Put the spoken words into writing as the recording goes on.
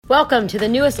Welcome to the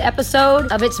newest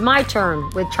episode of It's My Turn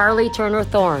with Charlie Turner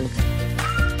Thorne.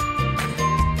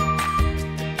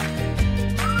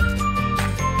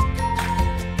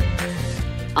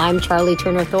 I'm Charlie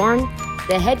Turner Thorne,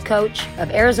 the head coach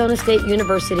of Arizona State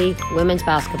University women's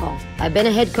basketball. I've been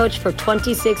a head coach for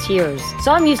 26 years,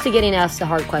 so I'm used to getting asked the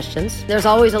hard questions. There's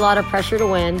always a lot of pressure to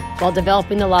win while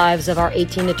developing the lives of our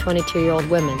 18 to 22-year-old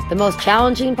women. The most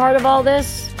challenging part of all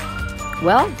this?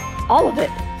 Well, all of it.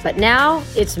 But now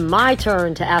it's my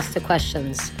turn to ask the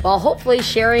questions, while hopefully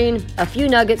sharing a few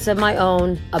nuggets of my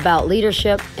own about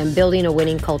leadership and building a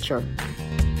winning culture.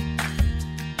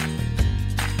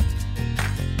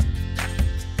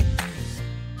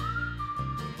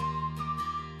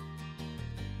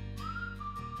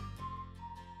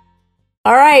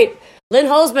 All right, Lynn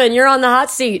Holzman, you're on the hot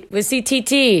seat with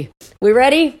CTT. We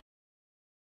ready?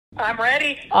 I'm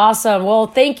ready. Awesome. Well,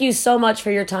 thank you so much for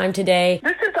your time today.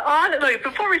 This is awesome. Like,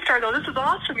 before we start, though, this is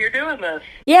awesome. You're doing this.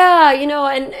 Yeah,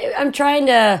 and I'm trying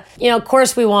to, of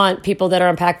course we want people that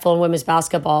are impactful in women's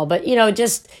basketball, but,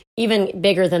 just even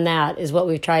bigger than that is what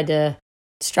we've tried to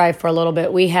strive for a little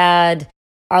bit. We had,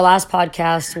 our last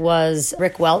podcast was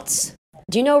Rick Welts.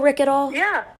 Do you know Rick at all?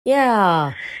 Yeah.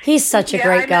 Yeah. He's such a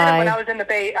great guy. I met him when I was in the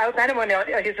Bay. I met him when he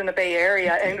was in the Bay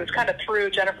Area, and it was kind of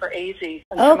through Jennifer Azzi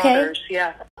and some others.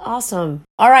 Yeah. Awesome.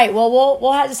 All right. Well,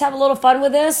 we'll just have a little fun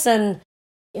with this, and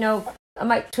I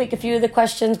might tweak a few of the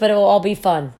questions, but it will all be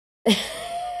fun.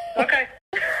 Okay.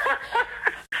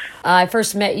 I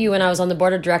first met you when I was on the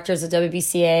board of directors at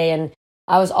WBCA, and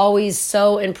I was always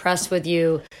so impressed with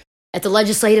you at the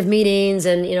legislative meetings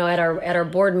and at our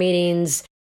board meetings.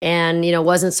 And,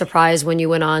 wasn't surprised when you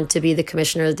went on to be the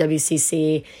commissioner of the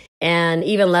WCC, and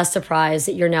even less surprised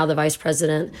that you're now the vice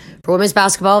president for women's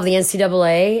basketball of the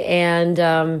NCAA.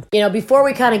 And, before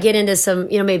we kind of get into some,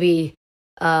 maybe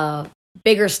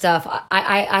bigger stuff,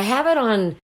 I have it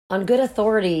on good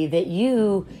authority that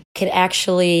you can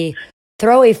actually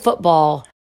throw a football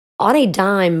on a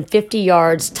dime, 50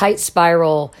 yards, tight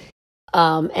spiral,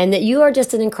 and that you are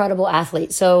just an incredible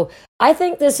athlete. So I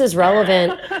think this is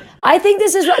relevant. I think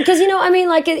this is because, you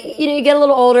get a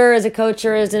little older as a coach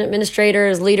or as an administrator,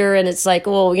 as leader, and it's like,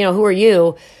 well, who are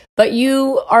you? But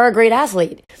you are a great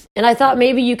athlete. And I thought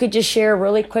maybe you could just share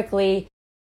really quickly,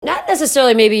 not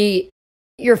necessarily maybe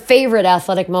your favorite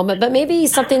athletic moment, but maybe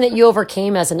something that you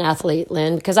overcame as an athlete,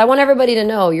 Lynn, because I want everybody to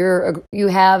know you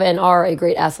have and are a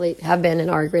great athlete, have been and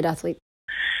are a great athlete.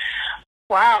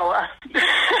 Wow.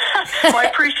 Well, I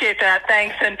appreciate that.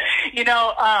 Thanks. And,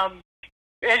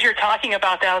 as you're talking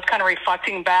about that, I was kind of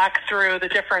reflecting back through the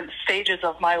different stages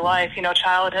of my life,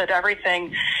 childhood,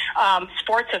 everything.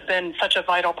 Sports have been such a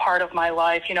vital part of my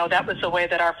life. That was the way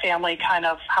that our family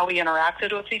how we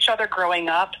interacted with each other growing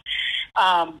up.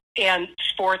 And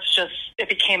sports it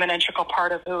became an integral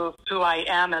part of who I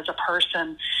am as a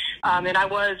person. And I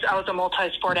was a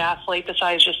multi-sport athlete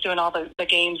besides just doing all the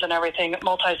games and everything,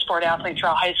 multi-sport athlete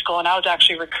throughout high school. And I was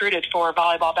actually recruited for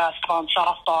volleyball, basketball, and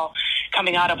softball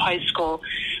coming out of high school.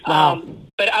 Wow.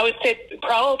 But I would say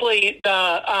probably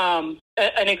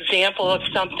an example of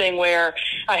something where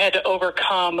I had to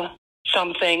overcome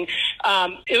something.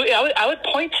 I would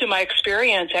point to my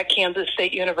experience at Kansas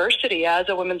State University as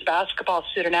a women's basketball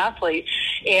student athlete.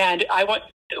 And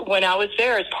when I was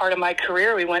there as part of my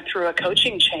career, we went through a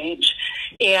coaching change.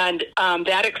 And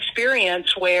that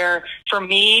experience where, for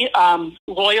me,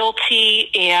 loyalty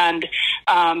and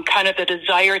kind of the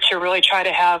desire to really try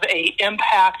to have a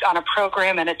impact on a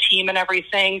program and a team and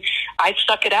everything, I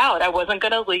stuck it out. I wasn't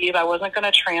going to leave. I wasn't going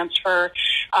to transfer.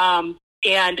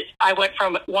 And I went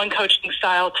from one coaching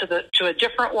style to a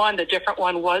different one. The different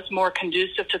one was more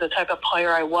conducive to the type of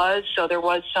player I was. So there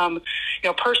was some,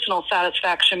 personal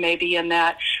satisfaction maybe in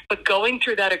that. But going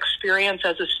through that experience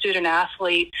as a student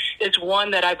athlete is one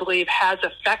that I believe has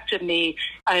affected me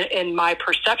in my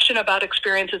perception about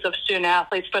experiences of student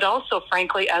athletes, but also,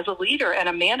 frankly, as a leader and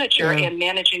a manager in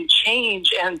managing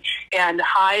change and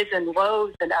highs and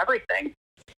lows and everything.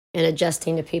 And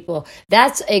adjusting to people.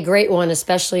 That's a great one,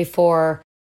 especially for,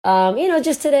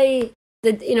 just today,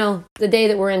 the day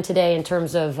that we're in today in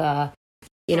terms of,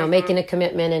 making a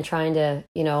commitment and trying to,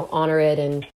 honor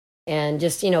it and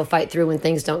just, fight through when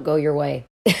things don't go your way.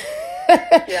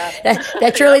 Yeah.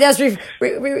 that truly does,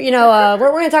 we're going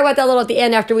to talk about that a little at the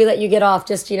end after we let you get off.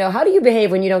 Just, how do you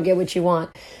behave when you don't get what you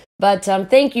want? But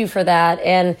thank you for that.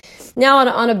 And now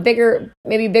on a bigger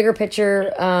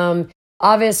picture,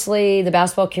 obviously, the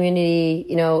basketball community,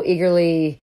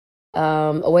 eagerly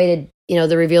awaited,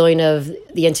 the revealing of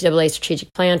the NCAA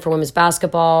strategic plan for women's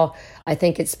basketball. I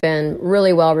think it's been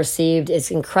really well received.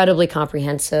 It's incredibly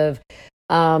comprehensive.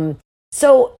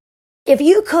 So if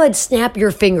you could snap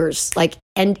your fingers, like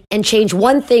and change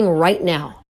one thing right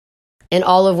now in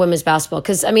all of women's basketball?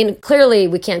 Because, I mean, clearly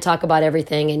we can't talk about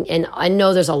everything. And I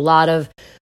know there's a lot of,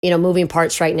 moving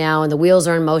parts right now, and the wheels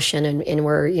are in motion, and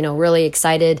we're, really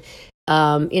excited,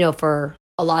 for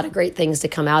a lot of great things to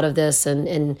come out of this,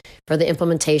 and for the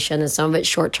implementation, and some of it's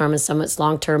short term and some of it's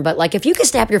long term. But like, if you could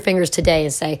snap your fingers today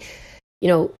and say,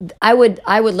 I would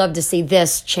love to see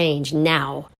this change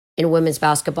now in women's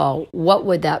basketball, what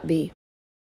would that be?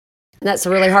 And that's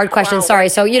a really hard question. Wow. Sorry.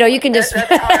 So, you can just...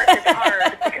 That's hard. It's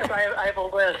hard because I have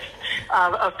a list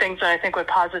of things that I think would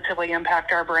positively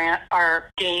impact our brand, our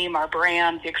game, our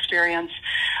brand, the experience.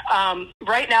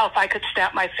 Right now, if I could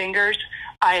snap my fingers,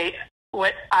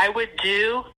 what I would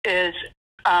do is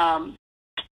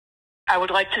I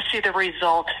would like to see the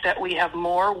result that we have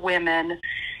more women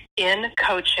in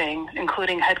coaching,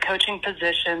 including head coaching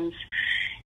positions,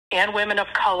 and women of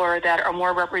color that are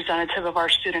more representative of our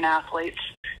student athletes.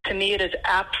 To me, it is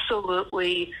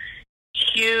absolutely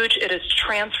huge. It is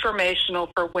transformational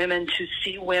for women to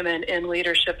see women in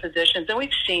leadership positions. And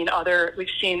we've seen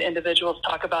individuals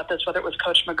talk about this, whether it was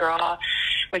Coach McGraw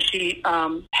when she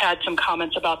had some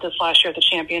comments about this last year at the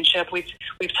championship. We've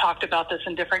talked about this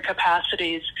in different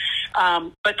capacities.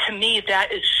 But to me,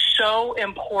 that is so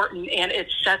important, and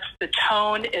it sets the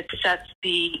tone. It sets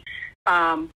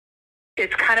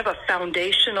it's kind of a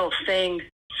foundational thing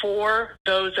for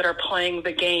those that are playing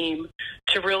the game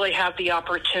to really have the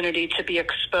opportunity to be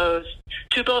exposed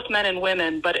to both men and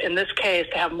women. But in this case,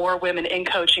 to have more women in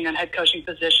coaching and head coaching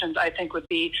positions, I think would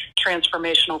be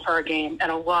transformational for our game.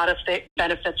 And a lot of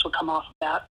benefits will come off of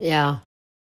that. Yeah,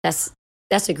 that's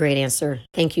a great answer.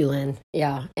 Thank you, Lynn.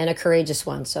 Yeah, and a courageous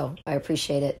one. So I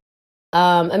appreciate it.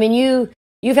 I mean,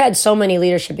 you've had so many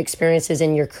leadership experiences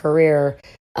in your career.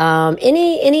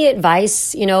 Any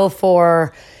advice,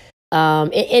 for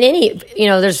in any,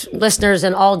 there's listeners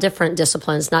in all different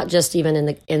disciplines, not just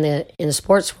even in the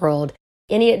sports world.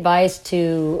 Any advice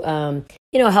to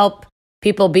help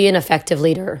people be an effective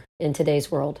leader in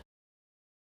today's world?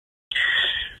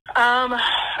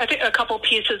 I think a couple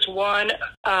pieces. One,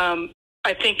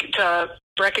 I think to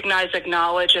recognize,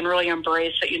 acknowledge, and really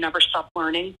embrace that you never stop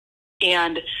learning.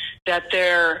 And that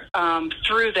they're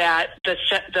through that,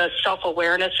 the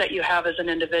self-awareness that you have as an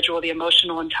individual, the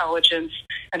emotional intelligence,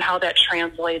 and how that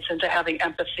translates into having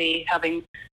empathy, having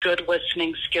good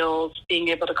listening skills, being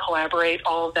able to collaborate,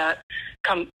 all of that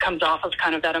comes off of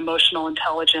kind of that emotional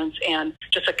intelligence and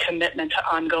just a commitment to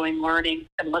ongoing learning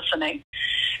and listening.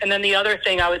 And then the other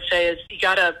thing I would say is you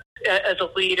got to, as a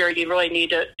leader, you really need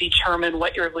to determine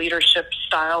what your leadership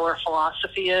style or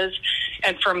philosophy is.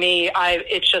 And for me,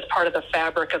 it's just part of the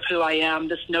fabric of who I am,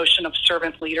 this notion of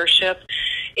servant leadership.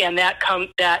 And that kind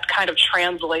of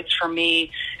translates for me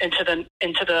into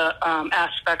the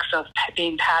aspects of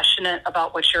being passionate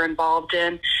about what you're involved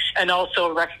in, and also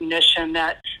a recognition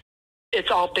that it's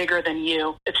all bigger than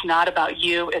you. It's not about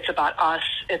you. It's about us.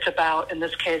 It's about, in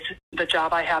this case, the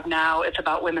job I have now. It's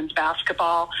about women's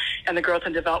basketball and the growth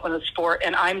and development of sport.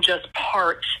 And I'm just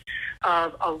part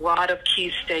of a lot of key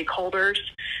stakeholders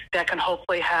that can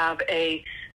hopefully have a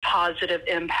positive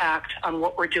impact on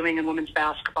what we're doing in women's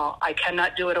basketball. I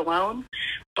cannot do it alone,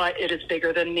 but it is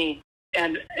bigger than me.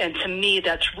 And to me,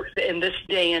 that's, in this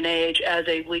day and age, as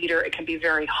a leader, it can be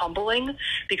very humbling,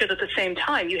 because at the same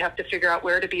time, you have to figure out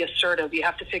where to be assertive. You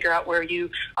have to figure out where you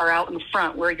are out in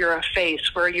front, where you're a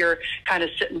face, where you're kind of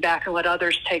sitting back and let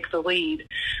others take the lead.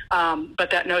 But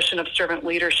that notion of servant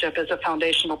leadership is a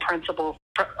foundational principle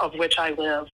of which I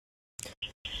live.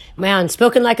 Man,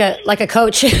 spoken like a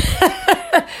coach.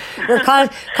 We're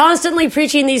constantly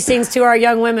preaching these things to our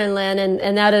young women, Lynn,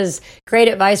 and that is great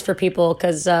advice for people,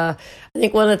 because I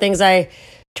think one of the things I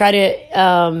try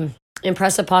to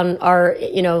impress upon our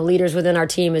leaders within our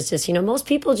team is just most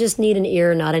people just need an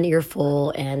ear, not an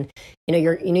earful, and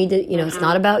you need to it's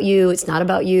not about you, it's not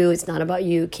about you, it's not about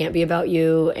you, it can't be about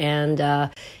you, and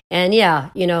yeah,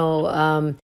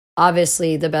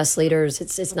 obviously the best leaders,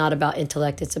 it's not about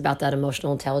intellect, it's about that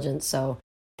emotional intelligence. So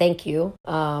thank you.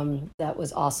 That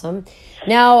was awesome.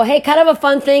 Now, hey, kind of a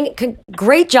fun thing.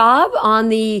 Great job on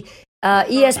the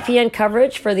ESPN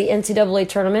coverage for the NCAA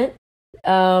tournament.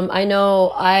 I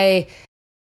know I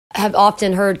have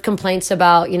often heard complaints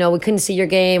about, we couldn't see your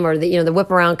game, or the whip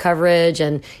around coverage.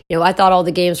 And, I thought all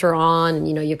the games were on,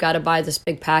 and, you've got to buy this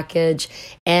big package.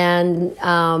 And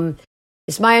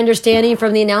it's my understanding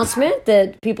from the announcement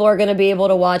that people are going to be able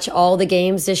to watch all the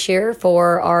games this year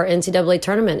for our NCAA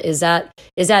tournament. Is that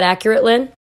accurate,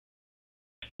 Lynn?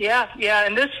 Yeah.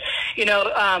 And this,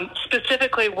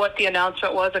 specifically what the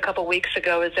announcement was a couple weeks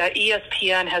ago is that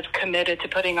ESPN has committed to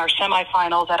putting our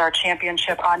semifinals at our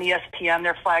championship on ESPN,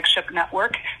 their flagship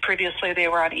network. Previously, they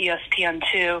were on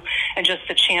ESPN2, and just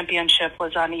the championship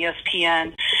was on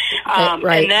ESPN.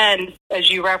 Right. And then, as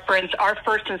you referenced, our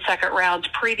first and second rounds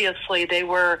previously, they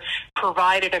were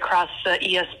provided across the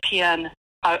ESPN,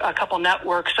 a couple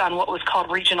networks on what was called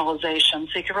regionalization.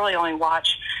 So you could really only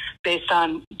watch based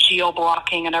on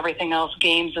geo-blocking and everything else,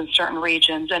 games in certain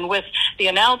regions. And with the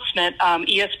announcement,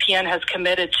 ESPN has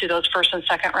committed to those first and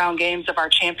second round games of our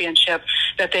championship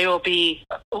that they will be,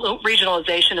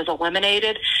 regionalization is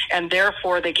eliminated, and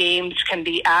therefore the games can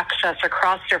be accessed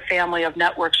across their family of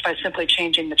networks by simply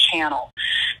changing the channel.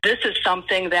 This is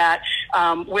something that,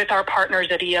 with our partners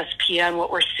at ESPN,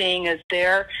 what we're seeing is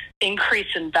their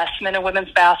increased investment in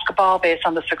women's basketball based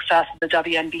on the success of the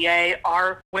WNBA.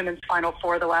 Our women's Final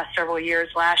Four the last several years.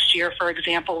 Last year, for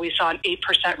example, we saw an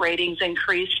 8% ratings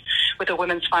increase with the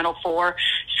women's Final Four.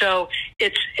 So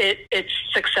it's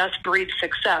success breeds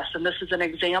success, and this is an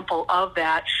example of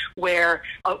that, where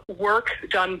work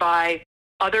done by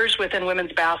others within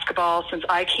women's basketball. Since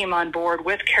I came on board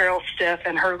with Carol Stiff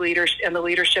and her leaders and the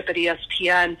leadership at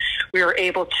ESPN, we were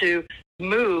able to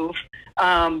move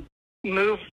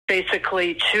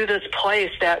basically to this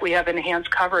place that we have enhanced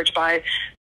coverage by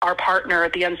our partner,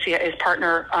 the NCAA's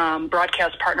partner,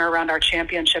 broadcast partner around our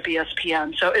championship,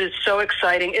 ESPN. So it is so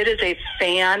exciting. It is a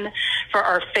fan for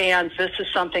our fans. This is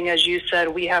something, as you said,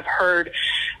 we have heard,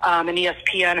 and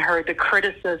ESPN heard the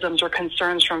criticisms or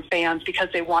concerns from fans because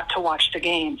they want to watch the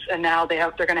games. And now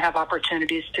they're going to have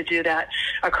opportunities to do that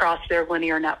across their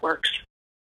linear networks.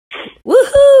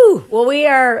 Woohoo! Well, we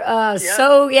are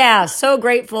so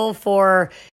grateful for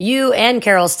you and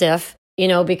Carol Stiff,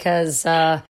 because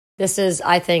this is,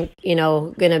 I think,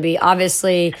 going to be,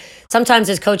 obviously, sometimes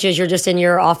as coaches, you're just in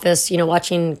your office,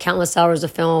 watching countless hours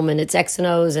of film, and it's X and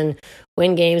O's and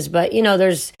win games. But,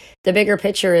 there's the bigger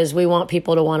picture is we want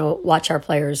people to want to watch our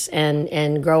players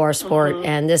and grow our sport. Mm-hmm.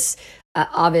 And this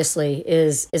obviously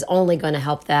is only going to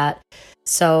help that.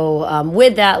 So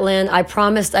with that, Lynn, I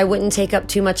promised I wouldn't take up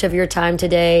too much of your time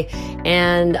today.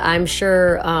 And I'm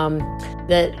sure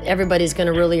that everybody's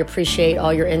going to really appreciate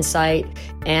all your insight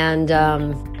and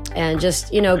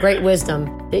just, great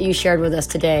wisdom that you shared with us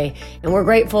today. And we're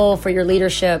grateful for your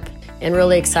leadership and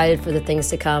really excited for the things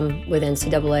to come with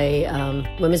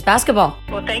NCAA women's basketball.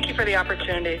 Well, thank you for the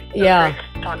opportunity. It was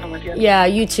great talking with you. Yeah,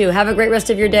 you too. Have a great rest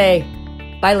of your day.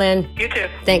 Bye, Lynn. You too.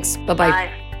 Thanks. Bye-bye.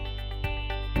 Bye.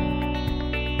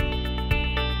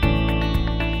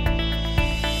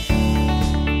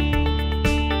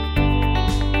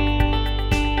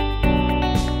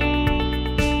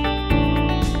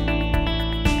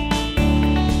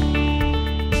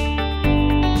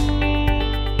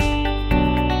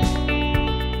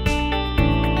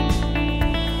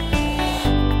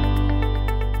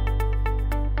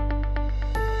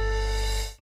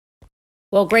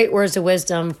 Well, great words of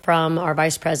wisdom from our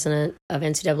Vice President of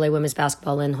NCAA Women's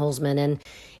Basketball, Lynn Holzman.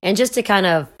 And just to kind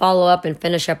of follow up and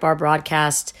finish up our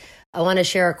broadcast, I want to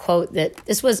share a quote that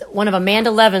this was one of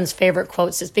Amanda Levin's favorite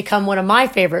quotes. It's become one of my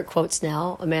favorite quotes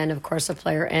now. Amanda, of course, a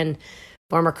player and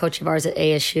former coach of ours at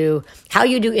ASU. How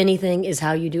you do anything is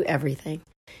how you do everything.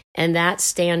 And that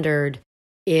standard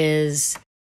is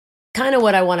kind of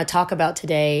what I want to talk about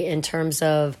today in terms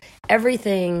of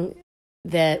everything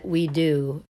that we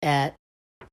do at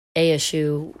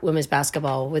ASU women's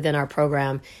basketball within our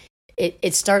program.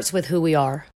 It starts with who we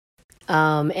are.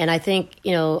 And I think,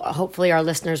 hopefully our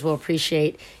listeners will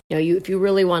appreciate, if you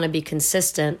really want to be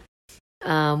consistent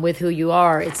with who you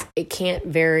are, it can't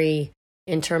vary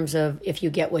in terms of if you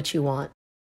get what you want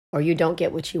or you don't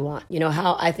get what you want.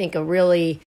 How I think a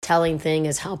really telling thing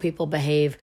is how people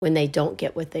behave when they don't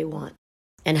get what they want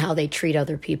and how they treat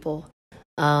other people.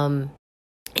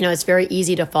 It's very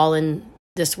easy to fall in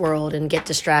this world and get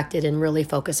distracted and really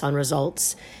focus on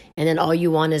results. And then all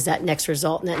you want is that next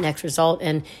result and that next result.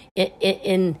 And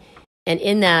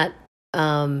in that,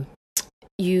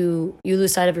 you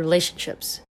lose sight of your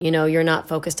relationships. You're not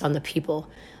focused on the people.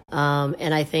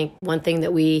 And I think one thing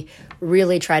that we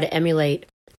really try to emulate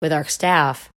with our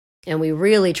staff, and we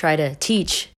really try to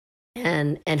teach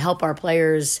and help our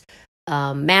players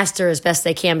master as best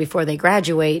they can before they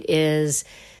graduate, is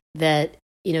that,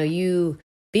 you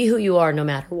be who you are no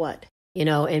matter what,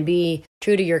 and be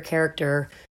true to your character,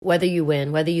 whether you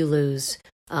win, whether you lose.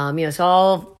 It's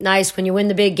all nice when you win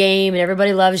the big game and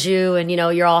everybody loves you and,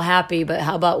 you're all happy. But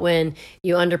how about when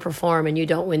you underperform and you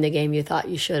don't win the game you thought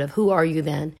you should have? Who are you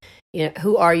then?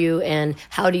 Who are you and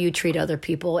how do you treat other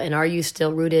people? And are you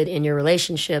still rooted in your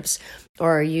relationships,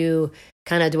 or are you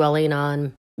kind of dwelling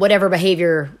on whatever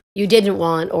behavior you didn't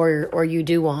want or you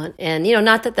do want. And,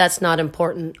 not that that's not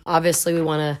important. Obviously, we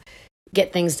want to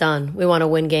get things done. We want to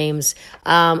win games.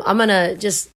 I'm going to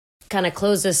just kind of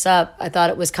close this up. I thought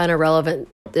it was kind of relevant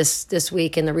this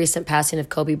week in the recent passing of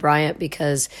Kobe Bryant,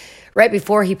 because right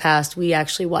before he passed, we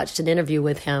actually watched an interview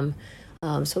with him.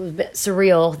 So it was a bit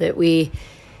surreal that we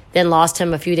then lost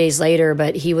him a few days later,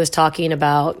 but he was talking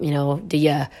about, do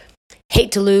you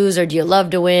hate to lose or do you love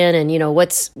to win? And,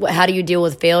 how do you deal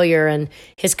with failure? And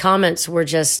his comments were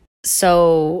just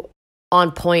so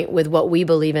on point with what we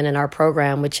believe in our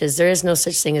program, which is there is no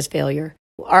such thing as failure.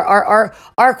 Our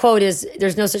quote is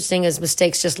there's no such thing as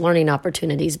mistakes, just learning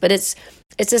opportunities. But it's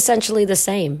essentially the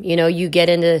same. You get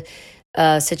into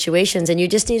situations and you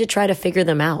just need to try to figure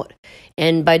them out.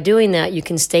 And by doing that, you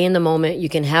can stay in the moment, you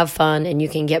can have fun, and you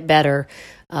can get better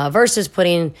versus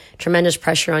putting tremendous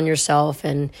pressure on yourself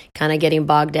and kind of getting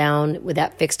bogged down with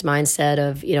that fixed mindset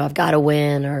of, I've got to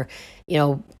win, or,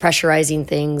 pressurizing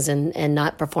things and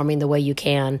not performing the way you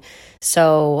can.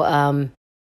 So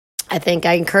I think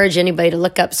I encourage anybody to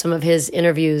look up some of his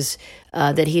interviews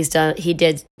that he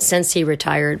did since he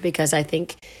retired, because I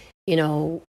think,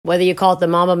 whether you call it the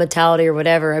Mamba mentality or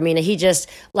whatever, he just,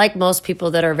 like most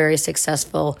people that are very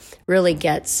successful, really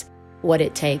gets what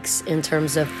it takes in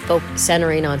terms of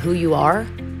centering on who you are,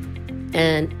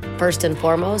 and first and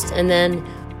foremost, and then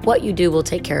what you do will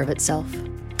take care of itself.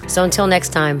 So until next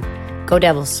time, go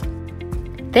Devils.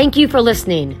 Thank you for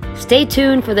listening. Stay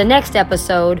tuned for the next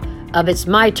episode of It's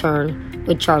My Turn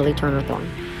with Charlie Turner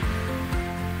Thorne.